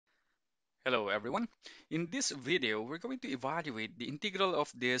Hello everyone. In this video, we're going to evaluate the integral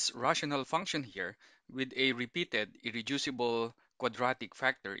of this rational function here with a repeated irreducible quadratic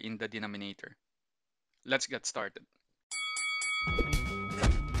factor in the denominator. Let's get started.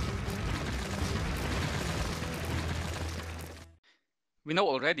 We know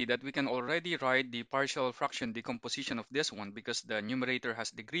already that we can already write the partial fraction decomposition of this one because the numerator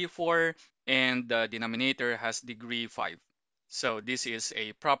has degree 4 and the denominator has degree 5. So this is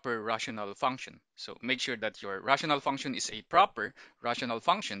a proper rational function. So make sure that your rational function is a proper rational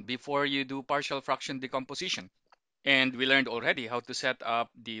function before you do partial fraction decomposition. And we learned already how to set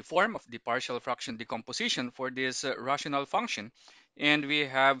up the form of the partial fraction decomposition for this rational function. And we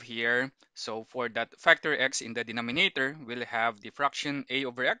have here, so for that factor x in the denominator, we'll have the fraction a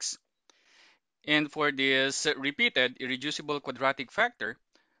over x. And for this repeated irreducible quadratic factor,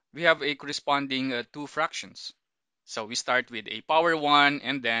 we have a corresponding two fractions. So we start with a power 1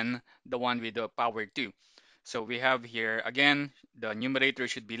 and then the one with the power 2. So we have here, again, the numerator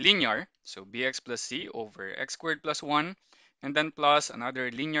should be linear. So bx plus c over x squared plus 1. And then plus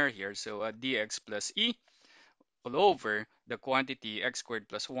another linear here. So dx plus e all over the quantity x squared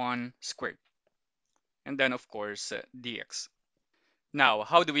plus 1 squared. And then, of course, dx. Now,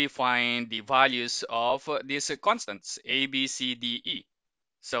 how do we find the values of these constants, a, b, c, d, e?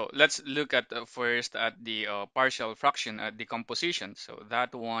 So let's look at first at the partial fraction decomposition. So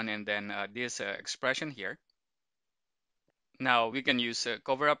that one and then this expression here. Now we can use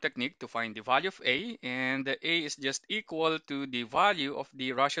cover-up technique to find the value of a, and a is just equal to the value of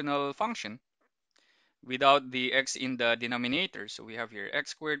the rational function without the x in the denominator. So we have here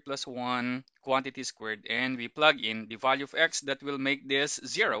x squared plus 1 quantity squared, and we plug in the value of x that will make this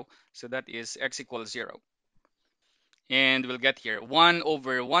 0. So that is x equals 0. And we'll get here 1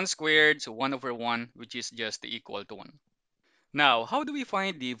 over 1 squared, so 1 over 1, which is just equal to 1. Now, how do we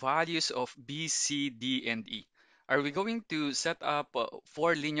find the values of b, c, d, and e? Are we going to set up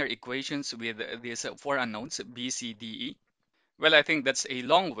four linear equations with these four unknowns, b, c, d, e? Well, I think that's a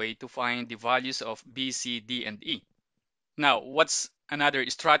long way to find the values of b, c, d, and e. Now, what's another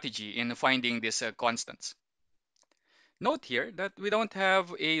strategy in finding these constants? Note here that we don't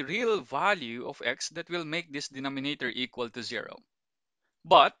have a real value of x that will make this denominator equal to 0.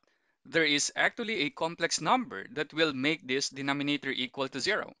 But there is actually a complex number that will make this denominator equal to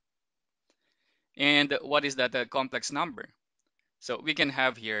 0. And what is that complex number? So we can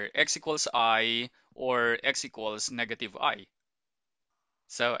have here x equals I or x equals negative I.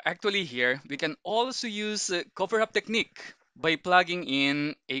 So actually here, we can also use cover-up technique by plugging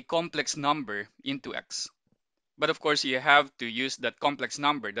in a complex number into x. But of course, you have to use that complex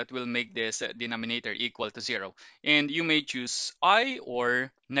number that will make this denominator equal to 0. And you may choose I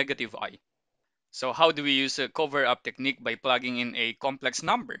or negative I. So how do we use a cover-up technique by plugging in a complex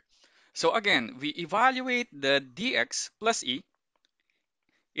number? So again, we evaluate the dx plus e.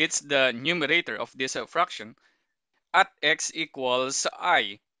 It's the numerator of this fraction at x equals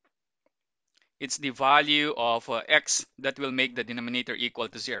I. It's the value of x that will make the denominator equal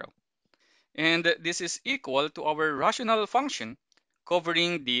to 0. And this is equal to our rational function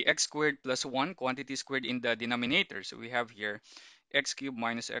covering the x squared plus 1 quantity squared in the denominator. So we have here x cubed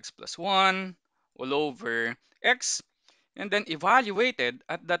minus x plus 1 all over x, and then evaluated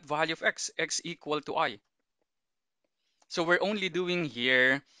at that value of x, x equal to I. So we're only doing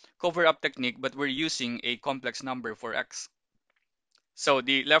here cover-up technique, but we're using a complex number for x. So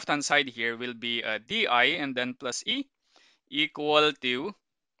the left-hand side here will be di and then plus e equal to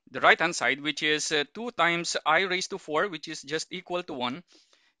the right-hand side, which is 2 times I raised to 4, which is just equal to 1,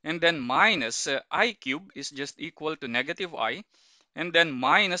 and then minus I cube is just equal to negative I, and then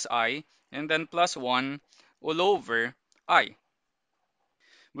minus I, and then plus 1 all over I,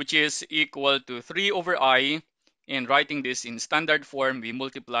 which is equal to 3 over I. And writing this in standard form, we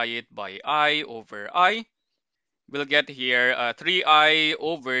multiply it by I over I. We'll get here 3I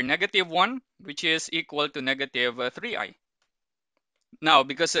over negative 1, which is equal to negative 3I. Now,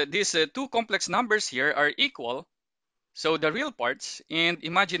 because these two complex numbers here are equal, so the real parts and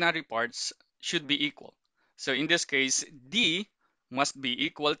imaginary parts should be equal. So in this case, D must be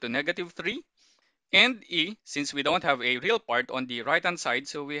equal to negative 3, and E, since we don't have a real part on the right-hand side,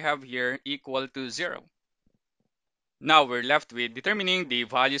 so we have here equal to 0. Now we're left with determining the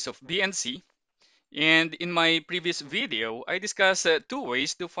values of B and C. And in my previous video, I discussed two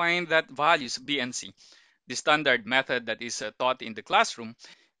ways to find that values B and C. The standard method that is taught in the classroom,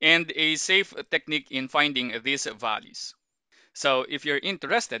 and a safe technique in finding these values. So if you're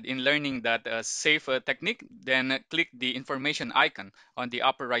interested in learning that safe technique, then click the information icon on the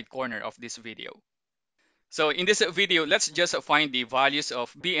upper right corner of this video. So in this video, let's just find the values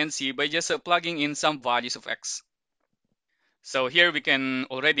of b and c by just plugging in some values of x. So here we can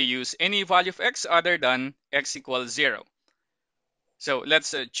already use any value of x other than x equals 0. So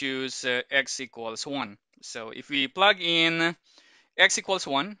let's choose x equals 1. So if we plug in x equals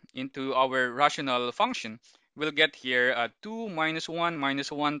 1 into our rational function, we'll get here 2 minus 1 minus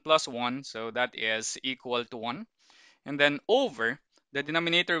 1 plus 1. So that is equal to 1. And then over, the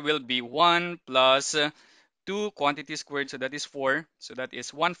denominator will be 1 plus 2 quantity squared. So that is 4. So that is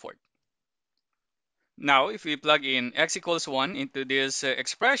 1/4. Now, if we plug in x equals 1 into this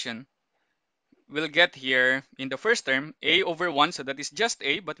expression, we'll get here in the first term a over 1. So that is just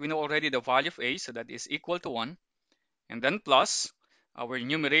a, but we know already the value of a. So that is equal to 1. And then plus our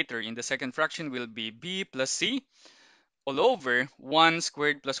numerator in the second fraction will be b plus c all over 1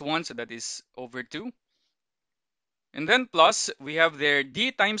 squared plus 1, so that is over 2. And then plus we have there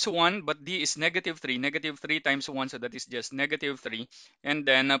d times 1, but d is negative 3. Negative 3 times 1, so that is just negative 3. And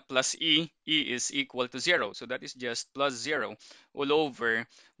then plus e is equal to 0. So that is just plus 0 all over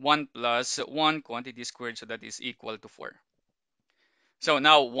 1 plus 1 quantity squared, so that is equal to 4. So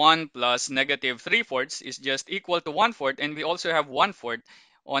now 1 plus negative 3/4 is just equal to 1/4, and we also have 1/4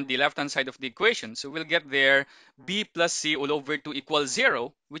 on the left-hand side of the equation. So we'll get there b plus c all over 2 equals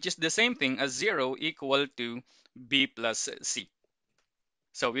 0, which is the same thing as 0 equal to b plus c.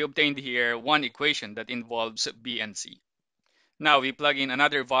 So we obtained here one equation that involves b and c. Now we plug in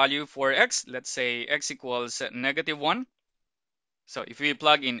another value for x. Let's say x equals negative 1. So if we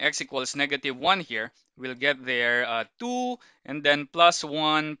plug in x equals negative 1 here, we'll get there 2 and then plus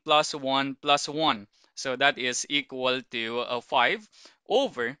 1 plus 1 plus 1. So that is equal to 5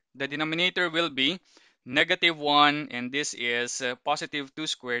 over the denominator will be negative 1, and this is positive 2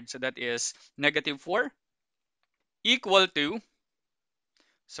 squared. So that is negative 4 equal to,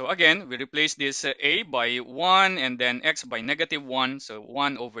 so again, we replace this a by 1 and then x by negative 1. So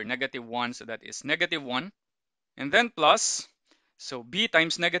 1 over negative 1. So that is negative 1. And then plus, so b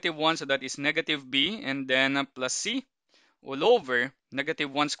times negative 1, so that is negative b, and then plus c all over negative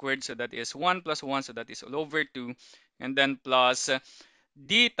 1 squared, so that is 1 plus 1, so that is all over 2, and then plus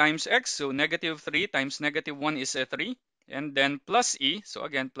d times x, so negative 3 times negative 1 is 3, and then plus e, so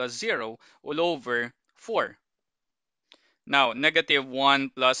again plus 0 all over 4. Now negative 1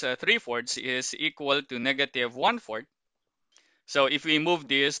 plus 3/4 is equal to negative 1/4. So if we move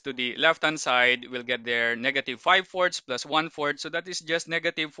this to the left-hand side, we'll get there negative 5/4 plus 1/4. So that is just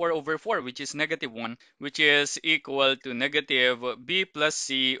negative 4 over 4, which is negative 1, which is equal to negative b plus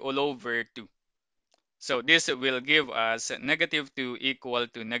c all over 2. So this will give us negative 2 equal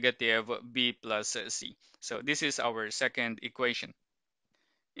to negative b plus c. So this is our second equation.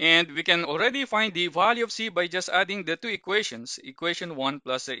 And we can already find the value of c by just adding the two equations, equation 1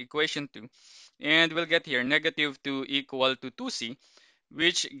 plus equation 2. And we'll get here negative 2 equal to 2c,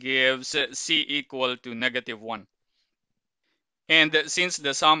 which gives c equal to negative 1. And since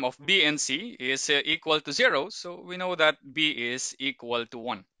the sum of b and c is equal to 0, so we know that b is equal to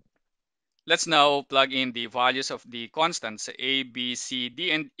 1. Let's now plug in the values of the constants a, b, c,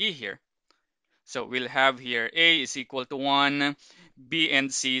 d, and e here. So we'll have here a is equal to 1, b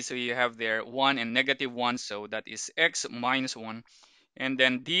and c, so you have there 1 and negative 1, so that is x minus 1. And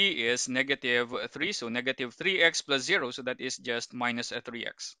then d is negative 3, so negative 3x plus 0, so that is just minus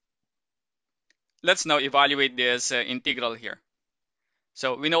 3x. Let's now evaluate this integral here.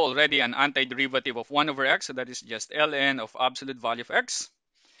 So we know already an antiderivative of 1 over x, so that is just ln of absolute value of x.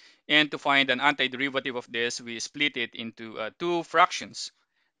 And to find an antiderivative of this, we split it into two fractions.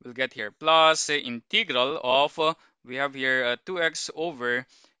 We'll get here plus integral of, we have here 2x over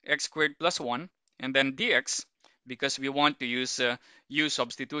x squared plus 1, and then dx, because we want to use u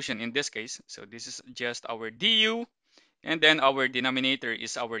substitution in this case. So this is just our du, and then our denominator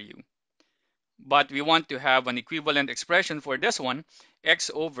is our u. But we want to have an equivalent expression for this one, x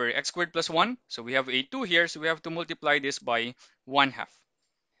over x squared plus 1. So we have a 2 here, so we have to multiply this by 1/2.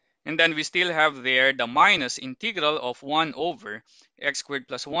 And then we still have there the minus integral of 1 over x squared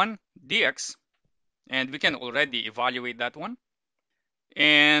plus 1 dx. And we can already evaluate that one.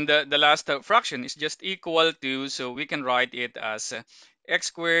 And the last fraction is just equal to, so we can write it as x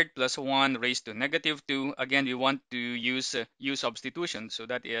squared plus 1 raised to negative 2. Again, we want to use u substitution. So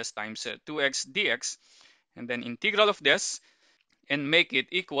that is times 2x dx. And then integral of this, and make it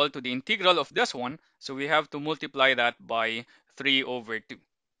equal to the integral of this one. So we have to multiply that by 3 over 2.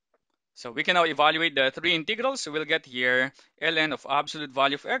 So we can now evaluate the three integrals. So we'll get here ln of absolute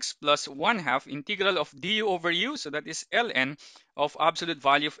value of x plus 1/2 integral of du over u. So that is ln of absolute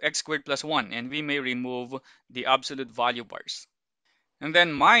value of x squared plus 1. And we may remove the absolute value bars. And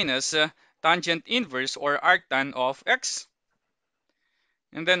then minus tangent inverse or arctan of x.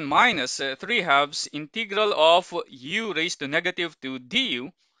 And then minus 3 halves integral of u raised to negative 2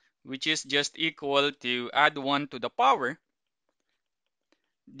 du, which is just equal to add 1 to the power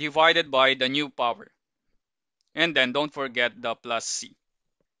divided by the new power. And then don't forget the plus c.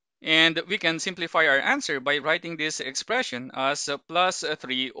 And we can simplify our answer by writing this expression as plus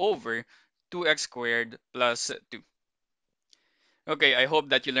 3 over 2x squared plus 2. Okay, I hope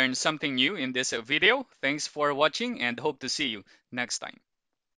that you learned something new in this video. Thanks for watching and hope to see you next time.